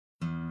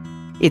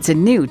It's a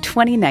new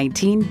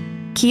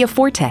 2019 Kia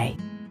Forte.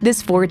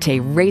 This Forte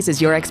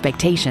raises your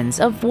expectations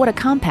of what a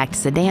compact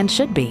sedan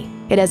should be.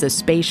 It has a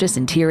spacious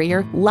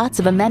interior, lots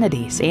of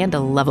amenities, and a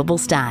lovable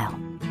style.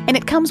 And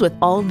it comes with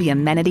all the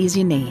amenities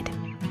you need.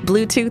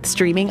 Bluetooth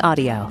streaming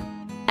audio,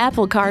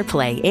 Apple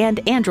CarPlay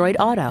and Android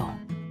Auto,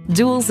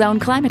 dual zone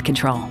climate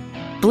control,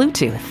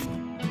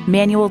 Bluetooth,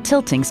 manual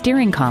tilting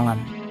steering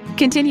column,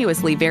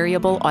 continuously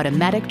variable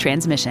automatic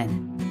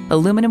transmission,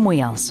 aluminum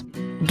wheels,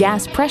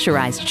 gas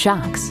pressurized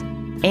shocks,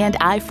 and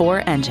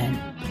i4 engine.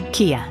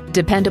 Kia,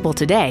 dependable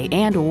today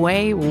and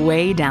way,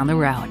 way down the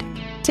road.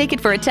 Take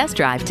it for a test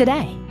drive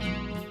today.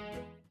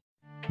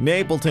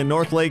 Napleton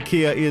Northlake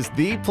Kia is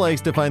the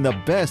place to find the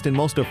best and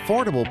most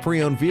affordable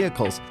pre-owned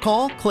vehicles.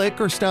 Call, click,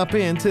 or stop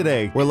in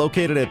today. We're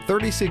located at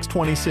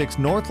 3626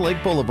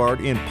 Northlake Boulevard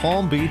in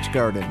Palm Beach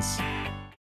Gardens.